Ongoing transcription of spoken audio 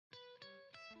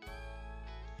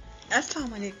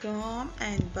Assalamu alaikum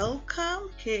and welcome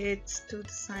kids to the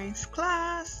science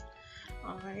class.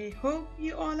 I hope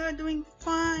you all are doing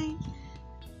fine,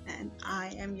 and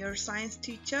I am your science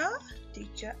teacher,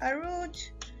 Teacher Aruj.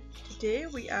 Today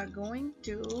we are going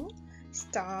to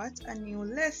start a new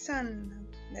lesson.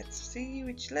 Let's see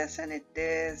which lesson it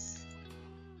is.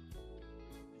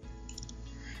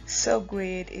 So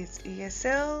grade is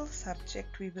ESL,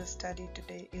 subject we will study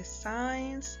today is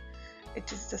science.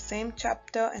 It is the same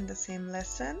chapter and the same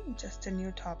lesson, just a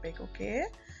new topic, okay?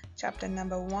 Chapter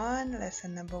number 1,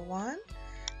 lesson number 1.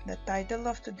 The title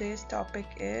of today's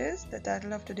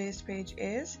page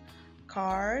is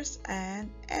Cars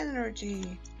and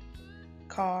Energy.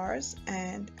 Cars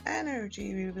and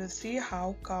energy. We will see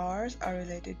how cars are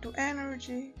related to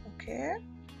energy, okay?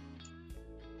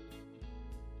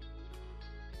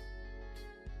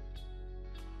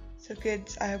 So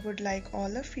kids, I would like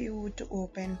all of you to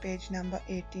open page number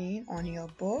 18 on your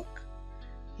book.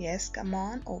 Yes, come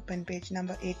on, open page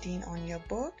number 18 on your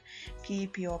book.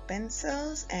 Keep your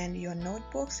pencils and your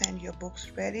notebooks and your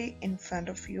books ready in front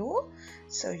of you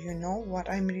so you know what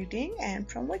I'm reading and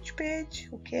from which page,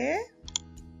 okay?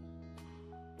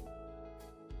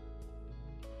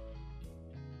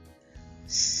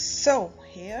 So,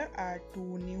 here are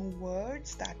two new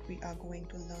words that we are going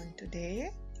to learn today.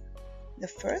 The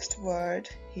first word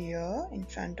here in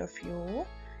front of you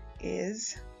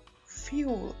is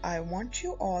fuel. I want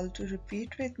you all to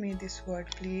repeat with me this word,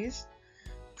 please.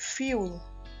 Fuel.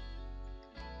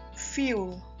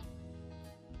 Fuel.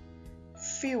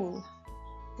 Fuel.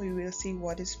 We will see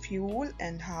what is fuel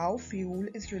and how fuel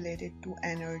is related to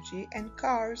energy and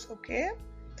cars, okay?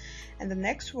 And the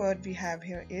next word we have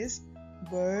here is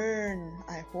burn.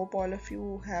 I hope all of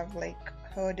you have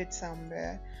heard it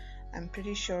somewhere. I'm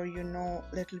pretty sure you know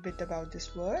a little bit about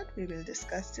this word. We will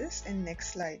discuss this in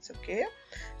next slides, okay?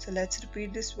 So let's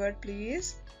repeat this word,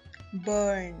 please.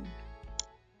 Burn.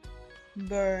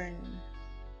 Burn.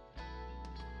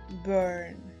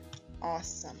 Burn.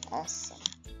 Awesome, awesome.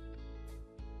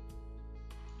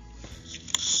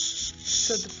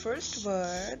 So the first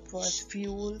word was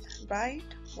fuel, right?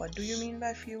 What do you mean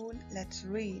by fuel? Let's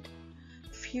read.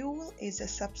 Fuel is a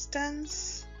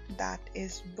substance that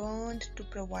is burned to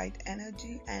provide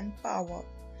energy and power.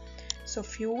 So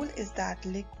fuel is that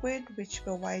liquid which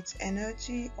provides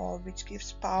energy or which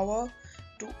gives power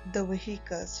to the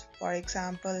vehicles. For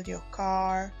example, your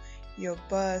car, your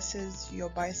buses, your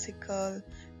bicycle,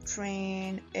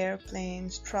 train,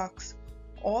 airplanes, trucks.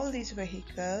 All these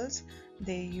vehicles,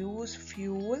 they use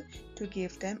fuel to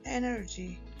give them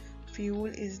energy. Fuel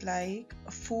is like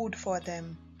food for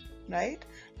them, right?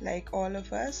 Like all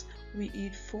of us, we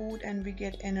eat food and we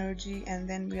get energy and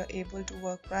then we are able to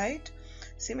work, right?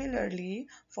 Similarly,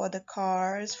 for the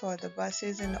cars, for the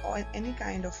buses and any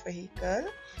kind of vehicle,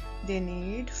 they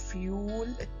need fuel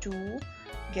to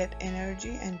get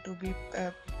energy and to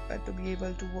be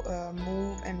able to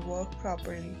move and work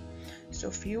properly. So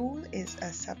fuel is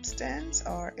a substance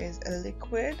or is a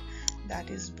liquid that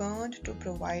is burned to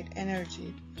provide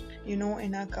energy. You know,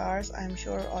 in our cars, I'm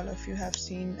sure all of you have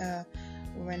seen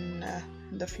when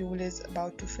the fuel is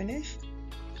about to finish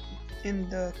in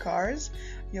the cars,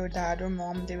 your dad or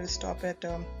mom, they will stop at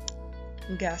a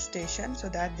gas station so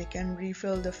that they can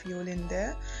refill the fuel in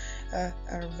their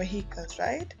vehicles,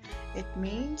 right? It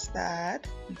means that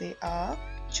they are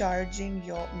charging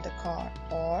the car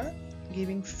or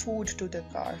giving food to the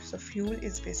car. So fuel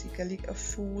is basically a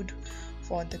food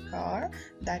for the car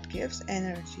that gives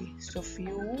energy. So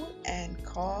fuel and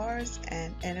cars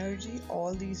and energy,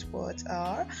 all these words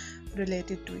are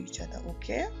related to each other,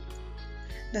 okay?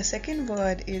 The second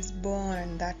word is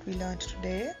burn that we learned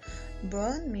today.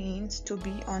 Burn means to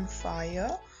be on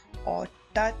fire or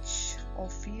touch or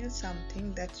feel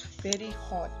something that's very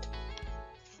hot.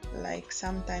 Like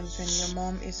sometimes when your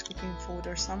mom is cooking food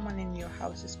or someone in your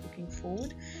house is cooking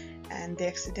food and they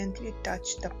accidentally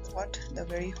touch the pot, the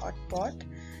very hot pot.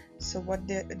 So what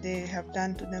they have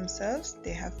done to themselves,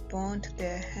 they have burnt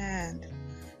their hand,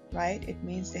 right? It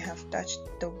means they have touched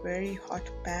the very hot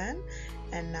pan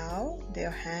and now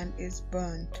their hand is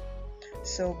burnt.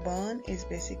 So burn is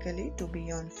basically to be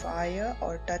on fire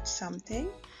or touch something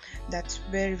that's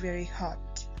very, very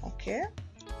hot, okay?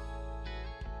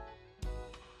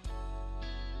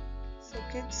 So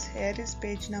kids, here is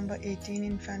page number 18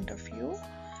 in front of you.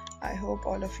 I hope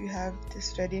all of you have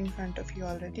this ready in front of you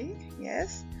already.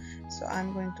 Yes? So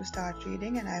I'm going to start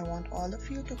reading and I want all of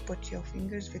you to put your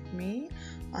fingers with me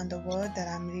on the word that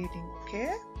I'm reading,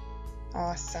 okay?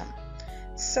 Awesome.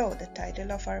 So the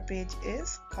title of our page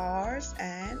is Cars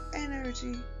and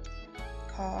Energy.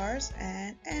 Cars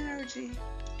and Energy.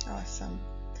 Awesome.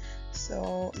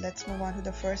 So let's move on to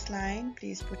the first line.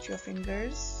 Please put your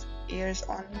fingers, ears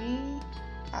on me,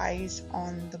 eyes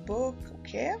on the book.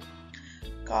 Okay.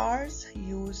 Cars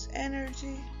use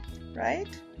energy, right?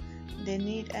 They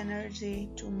need energy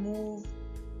to move.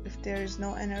 If there is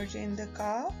no energy in the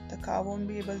car won't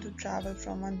be able to travel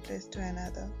from one place to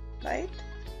another, right?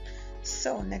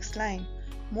 So next line,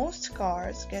 most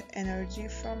cars get energy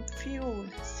from fuel.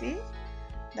 See,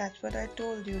 that's what I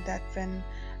told you, that when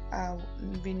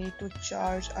we need to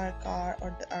charge our car,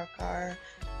 or our car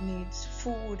needs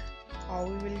food, how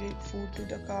we will give food to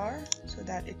the car so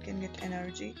that it can get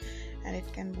energy and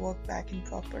it can work back in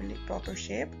proper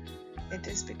shape. It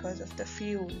is because of the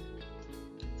fuel.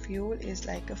 Fuel is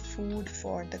like a food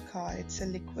for the car. It's a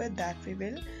liquid that we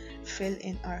will fill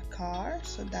in our car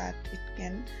so that it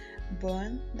can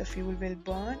burn, the fuel will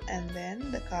burn, and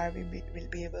then the car will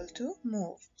be able to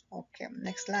move. Okay,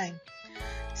 next line.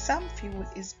 Some fuel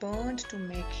is burned to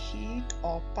make heat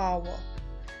or power.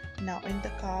 Now in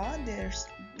the car, there's,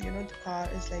 the car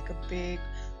is like a big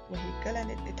vehicle,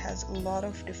 and it has a lot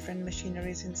of different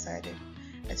machineries inside it.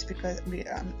 It's because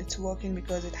it's working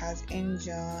because it has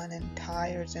engine and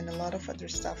tires and a lot of other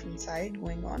stuff inside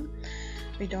going on.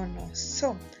 We don't know.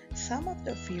 So some of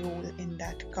the fuel in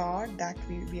that car that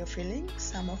we are filling,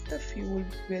 some of the fuel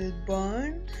will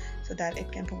burn so that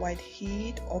it can provide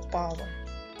heat or power.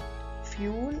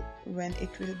 Fuel, when it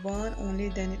will burn, only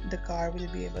then the car will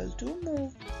be able to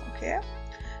move. Okay.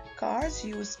 Cars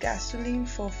use gasoline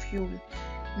for fuel.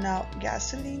 Now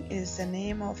gasoline is the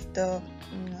name of the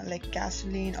like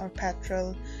gasoline or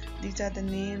petrol. These are the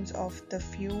names of the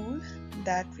fuel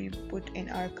that we put in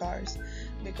our cars,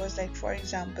 because like for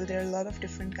example, there are a lot of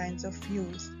different kinds of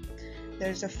fuels.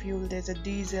 There's a fuel, there's a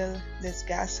diesel, there's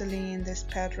gasoline, there's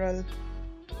petrol.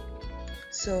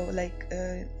 So like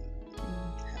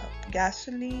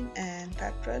gasoline and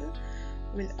petrol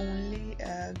will only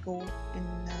go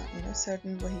in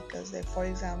certain vehicles. Like for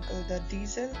example, the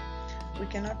diesel, we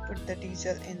cannot put the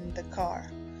diesel in the car.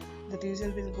 The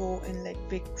diesel will go in like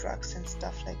big trucks and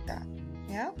stuff like that.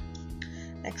 Yeah.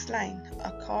 Next line,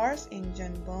 a car's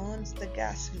engine burns the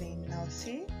gasoline. Now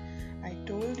see, I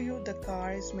told you the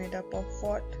car is made up of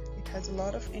what? It has a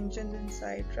lot of engines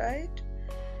inside, right?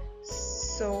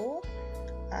 So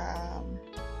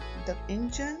the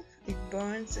engine, it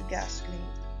burns the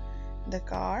gasoline. The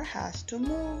car has to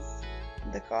move.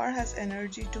 The car has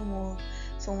energy to move.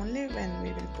 So only when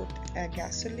we will put a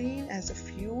gasoline as a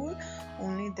fuel,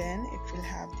 only then it will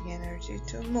have the energy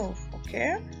to move.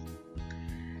 Okay.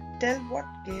 Tell what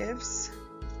gives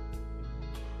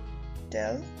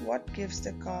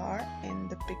the car in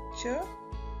the picture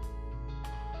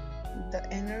the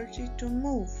energy to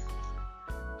move.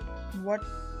 What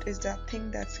is that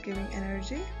thing that's giving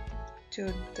energy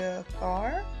to the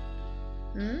car?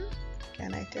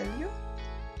 Can I tell you?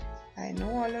 I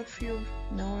know all of you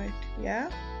know it.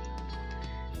 Yeah.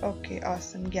 Okay,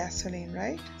 awesome. Gasoline,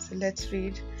 right? So let's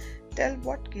read. Tell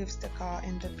what gives the car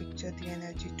in the picture the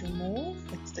energy to move.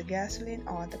 It's the gasoline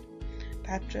or the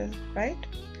petrol, right?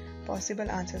 Possible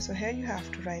answer. So here you have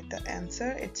to write the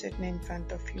answer. It's written in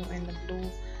front of you in the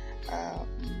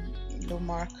blue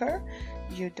marker.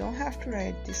 You don't have to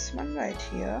write this one right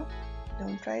here.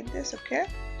 Don't write this, okay?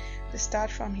 Let's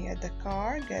start from here. The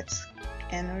car gets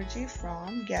energy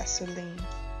from gasoline.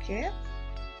 Okay,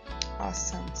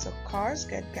 awesome. So cars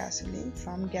get gasoline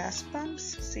from gas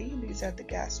pumps. See, these are the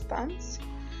gas pumps.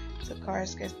 So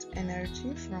cars get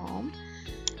energy from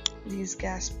these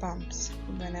gas pumps.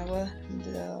 Whenever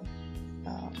the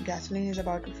gasoline is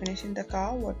about to finish in the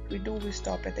car, what we do, we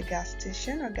stop at the gas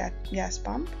station or gas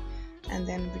pump, and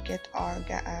then we get our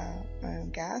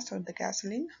gas or the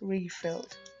gasoline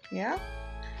refilled. Yeah.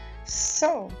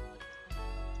 So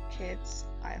kids,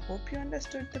 I hope you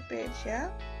understood the page. Yeah.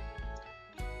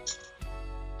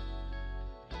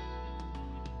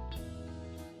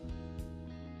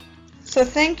 So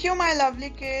thank you, my lovely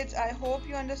kids. I hope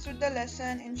you understood the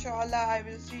lesson. Inshallah, I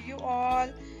will see you all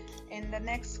in the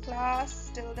next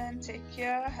class. Till then, take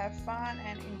care, have fun,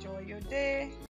 and enjoy your day.